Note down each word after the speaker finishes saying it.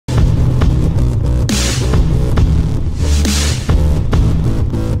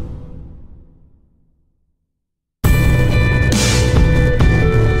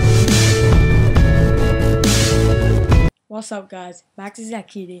What's up guys, Max is that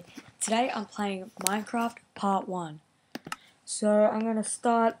kitty. Today I'm playing Minecraft Part 1. So I'm going to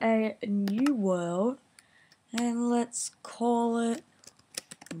start a new world and let's call it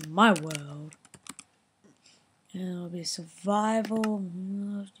My World. And it'll be survival,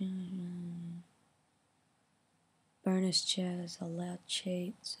 bonus chairs, allow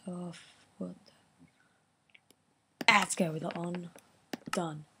cheats, off, what the... Let's go with it on,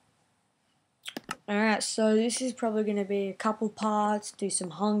 done. Alright, so this is probably going to be a couple parts, do some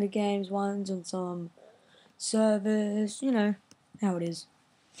Hunger Games ones and some servers, you know, how it is.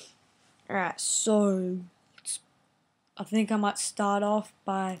 Alright, so I think I might start off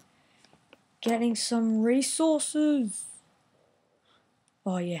by getting some resources.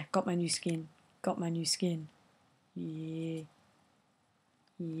 Oh yeah, got my new skin. Yeah.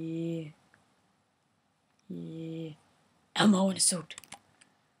 Ammo in a suit.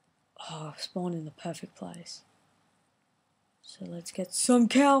 Oh, I've spawned in the perfect place. So let's get some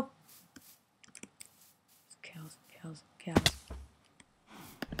cows. Cows.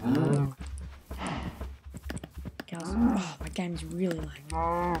 Oh, my game's really lagging.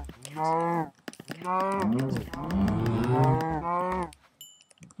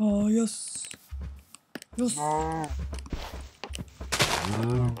 Oh, yes. What's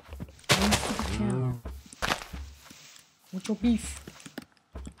your beef?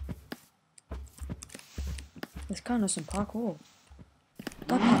 There's kind of some parkour.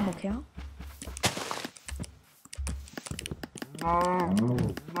 That parkour cow.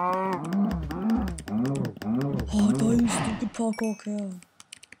 Oh, those stupid parkour cow.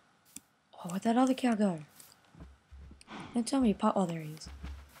 Oh, where'd that other cow go? Don't tell me oh, there he is.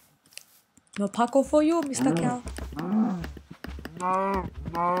 No parkour for you, Mr. Cow.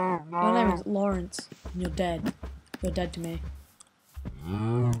 Your name is Lawrence, and you're dead. You're dead to me.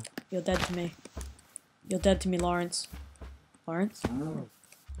 You're dead to me. You're dead to me, Lawrence. Lawrence?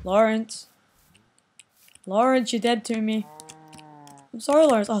 Lawrence, you're dead to me. I'm sorry,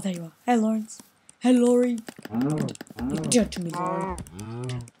 Lawrence. Oh, there you are. Hey, Lawrence. Hey, Laurie. You're dead to me, Laurie.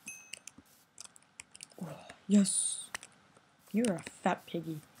 Oh, yes. You're a fat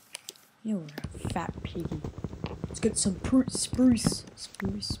piggy. You're a fat piggy. Let's get some spruce.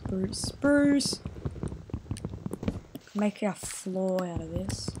 Make a floor out of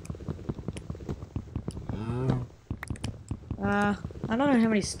this. I don't know how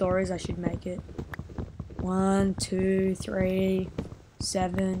many stories I should make it. 1, 2, 3,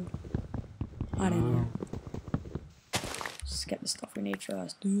 7. I don't know. Just get the stuff we need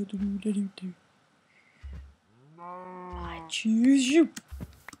first. I choose you.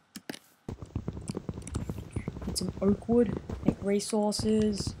 Get some oak wood. Make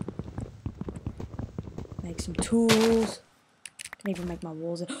resources. Make some tools. Can even make my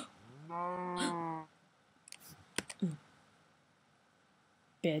walls.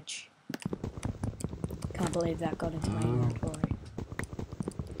 Bitch. Can't believe that got into my inventory.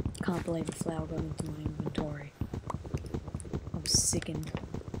 Can't believe the flower got into my inventory. I'm sickened.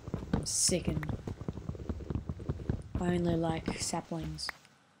 I only like saplings.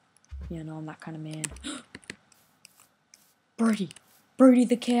 You know, I'm that kind of man. Brody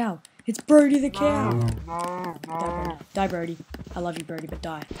the cow. It's Brody the cow. Die, Brody. I love you, Brody, but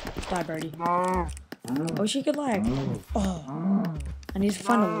die. Die, Brody. I wish you could, like... Oh. I need to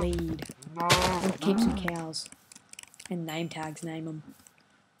find a lead. And keep some cows. And name tags, name them.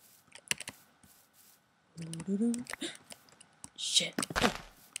 Shit.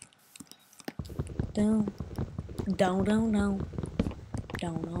 Down.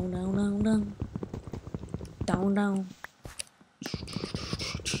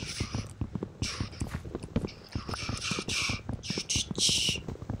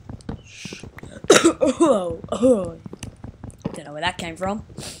 Oh. Don't know where that came from.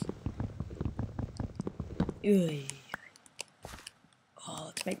 Oh,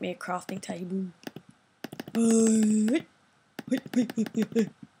 let's make me a crafting table.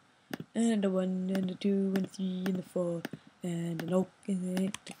 And a 1, and a 2, and a 3, and a 4, and an oak, and an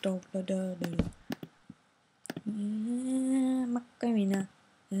 8, Macarena.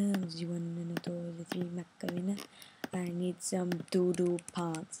 And a 1, and a 2, and a 3, Macarena. I need some doo-doo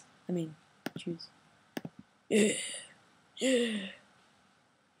pants. I mean, shoes.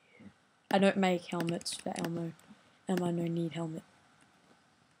 I don't make helmets for Elmo. Elmo no need helmet.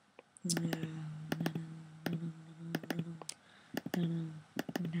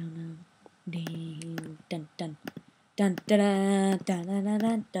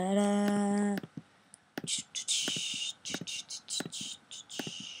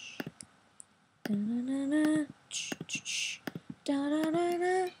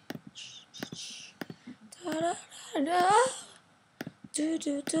 Do,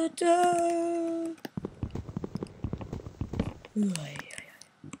 do, do, do.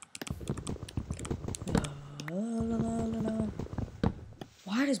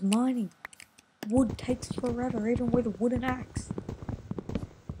 Why does mining wood takes forever, even with a wooden axe?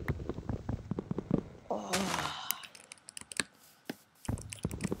 Oh.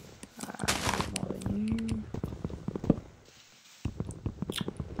 More than you.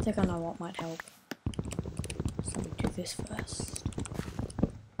 I think I know what might help. So let me do this first.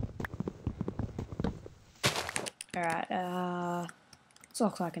 Alright, this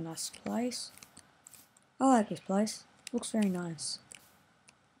looks like a nice place. I like this place. Looks very nice.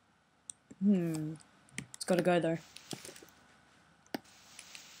 It's gotta go though.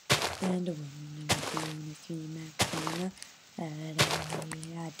 And a woman and a female.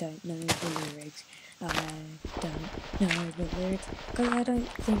 I don't know the lyrics. I don't know the lyrics. Because I don't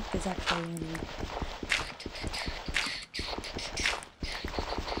think there's actually any.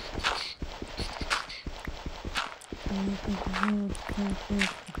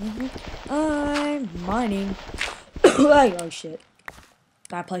 I'm mining. Oh shit.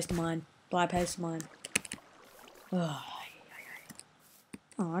 Bad place to mine. Bad place to mine. Oh,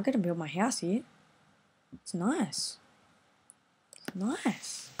 I gotta build my house here. It's nice. It's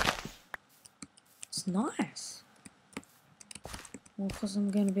nice. It's nice. Well, because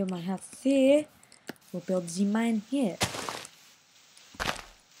I'm gonna build my house here, we'll build the mine here.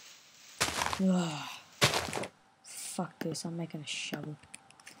 Ugh. Fuck this, I'm making a shovel.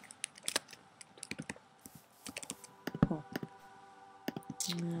 Oh.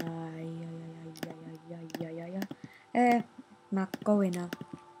 Not going now.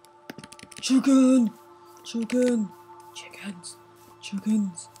 Chicken! Chicken! Chickens!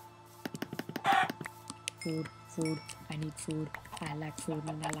 Chickens! Food, food, I need food. I like food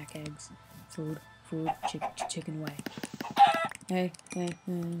and I like eggs. Food, food, chicken way. Hey,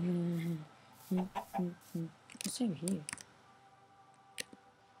 what's over here?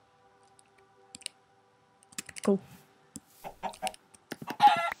 Cool.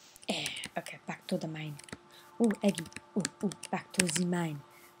 Okay, back to the mine. Oh, Eggy. Oh, back to the mine.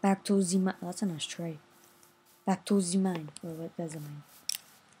 Back to the mine. Oh, that's a nice tree. Back to the mine. Oh, wait, there's a mine.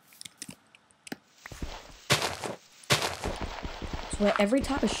 So where every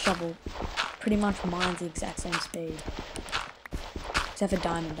type of shovel pretty much mines the exact same speed. Except for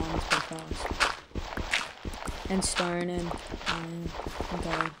diamond. Diamond's pretty fast. And stone and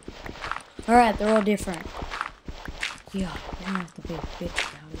gold. Alright, they're all different. Yeah, you don't have to be a bitch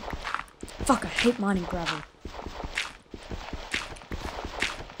about it. Fuck, I hate mining gravel.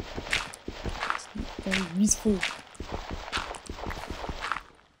 It's not very useful.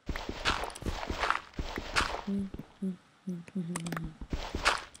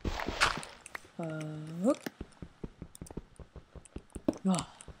 Oh,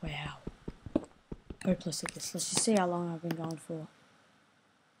 wow. Hopeless at this. Let's just see how long I've been going for.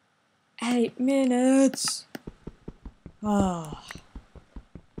 8 minutes! Oh.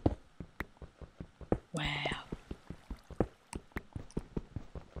 Wow.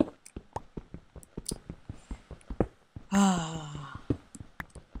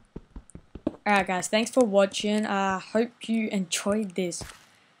 Alright guys, thanks for watching. Hope you enjoyed this.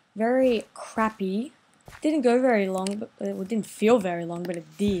 Very crappy. Didn't go very long, but it didn't feel very long, but it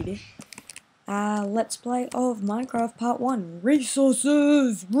did. Let's play of Minecraft Part 1.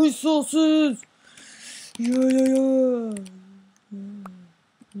 Resources! Resources! Yeah.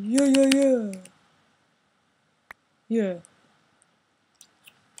 Yeah.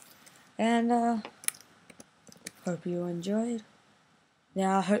 And, hope you enjoyed.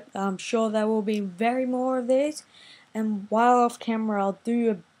 Yeah, I'm sure there will be very more of these. And while off camera, I'll do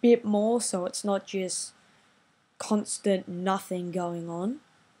a bit more so it's not just constant nothing going on.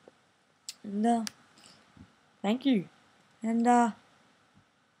 And, thank you. And, I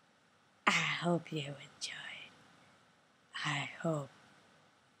hope you enjoyed. I hope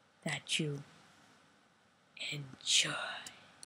that you enjoy.